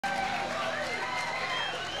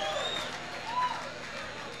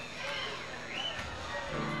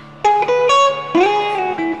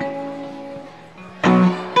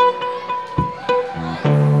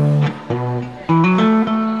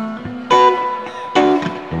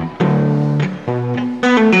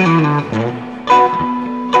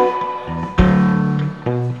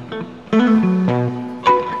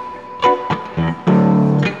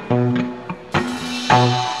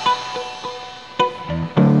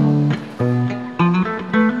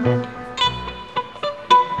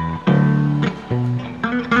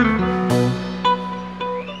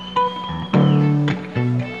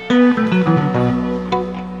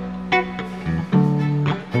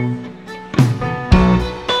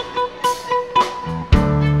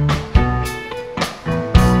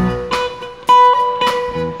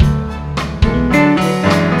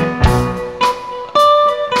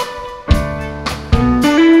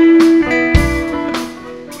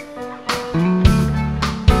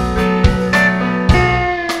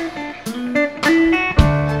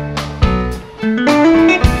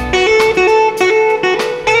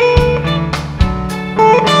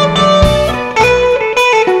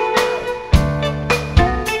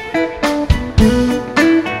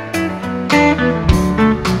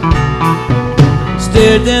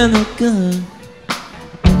shaking the gun.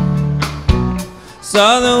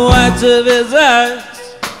 Saw the whites of his eyes,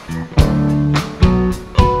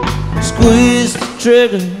 squeezed the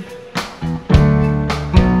trigger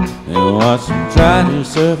and watched him try to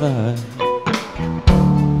survive.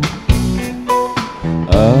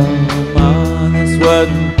 Oh, ma, this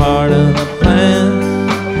wasn't part of the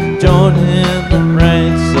plan. Joined in the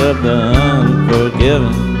ranks of the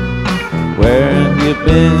unforgiven. Where have you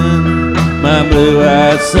been, my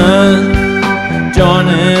blue-eyed son?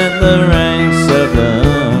 Joining the ranks of the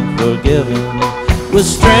unforgiven. Was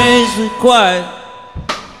strangely quiet,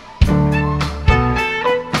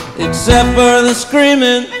 except for the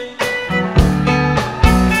screaming.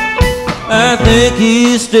 I think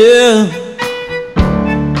he is still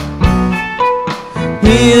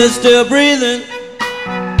breathing.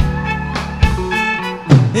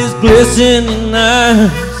 His glistening eyes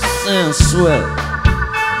and sweat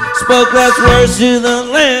spoke last words to the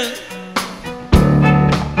land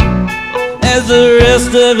as the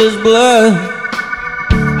rest of his blood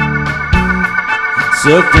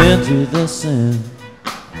soaked into the sand.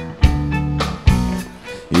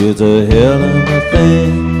 It's a hell of a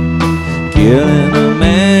thing, killing a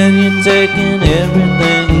man. You're taking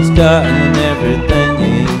everything he's got and everything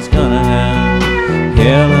he's gonna have.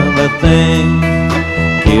 Hell of a thing,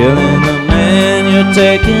 killing a man. You're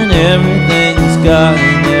taking everything he's got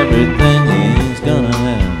and everything he's gonna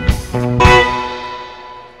have.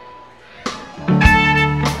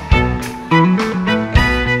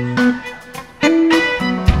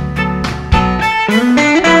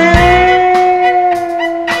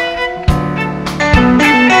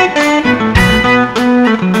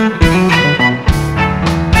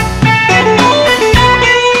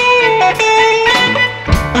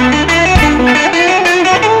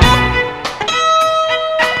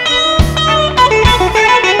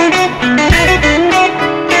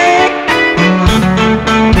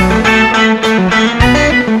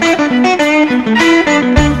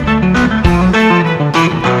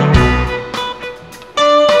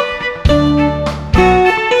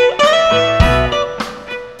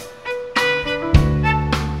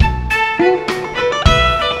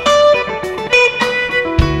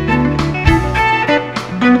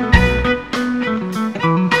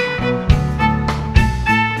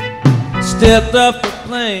 Stepped off the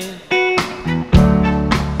plane,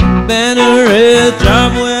 banner red,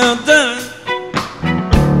 job well done.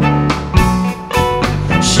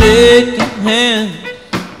 Shaking hands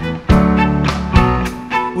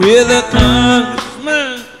with a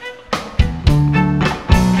congressman.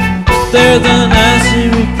 There's an icy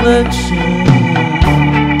reflection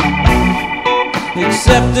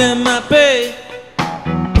accepting my pay.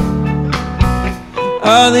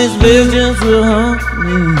 All these visions will haunt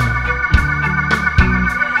me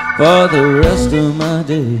for the rest of my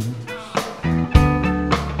days.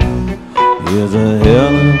 It's a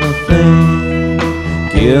hell of a thing,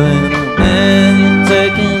 killing a man. You're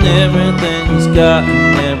taking everything he's got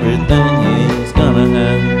and everything he's gonna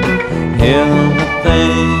have. Hell of a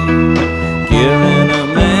thing, killing a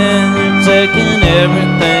man. You're taking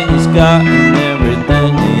everything he's got and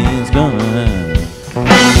everything he's gonna have.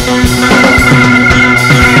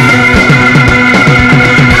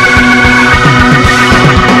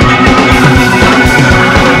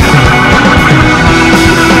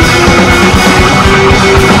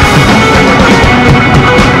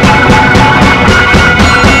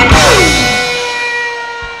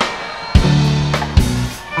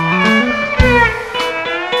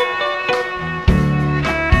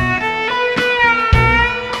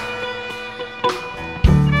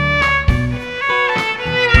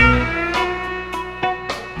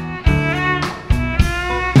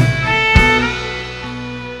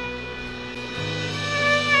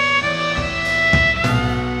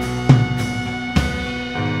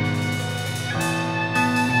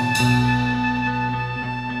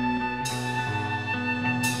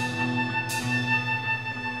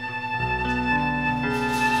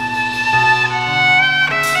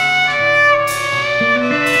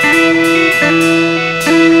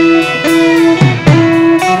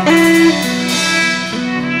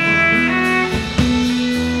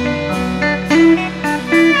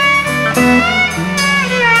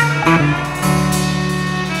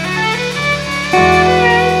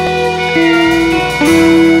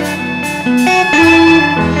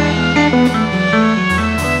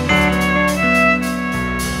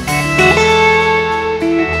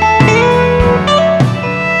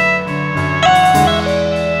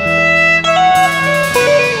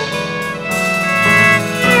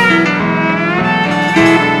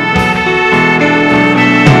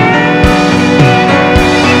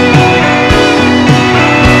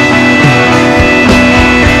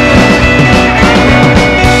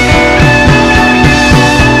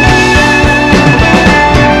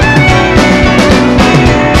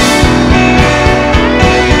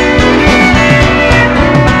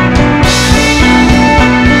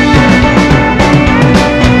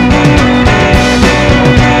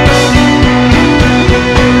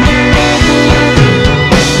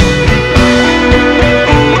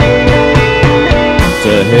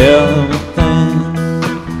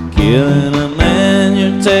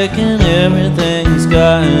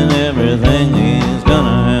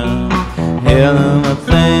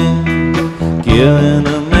 Killing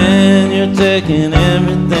a man, you're taking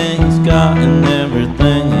everything he's got and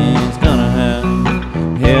everything he's gonna have.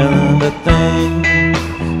 Hell of a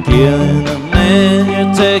thing. Killing a man,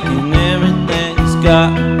 you're taking everything he's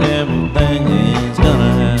got and everything he's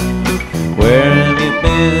gonna have. Where have you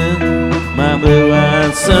been, my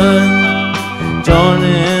blue-eyed son?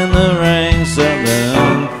 Joining the ranks of the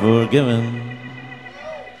unforgiven.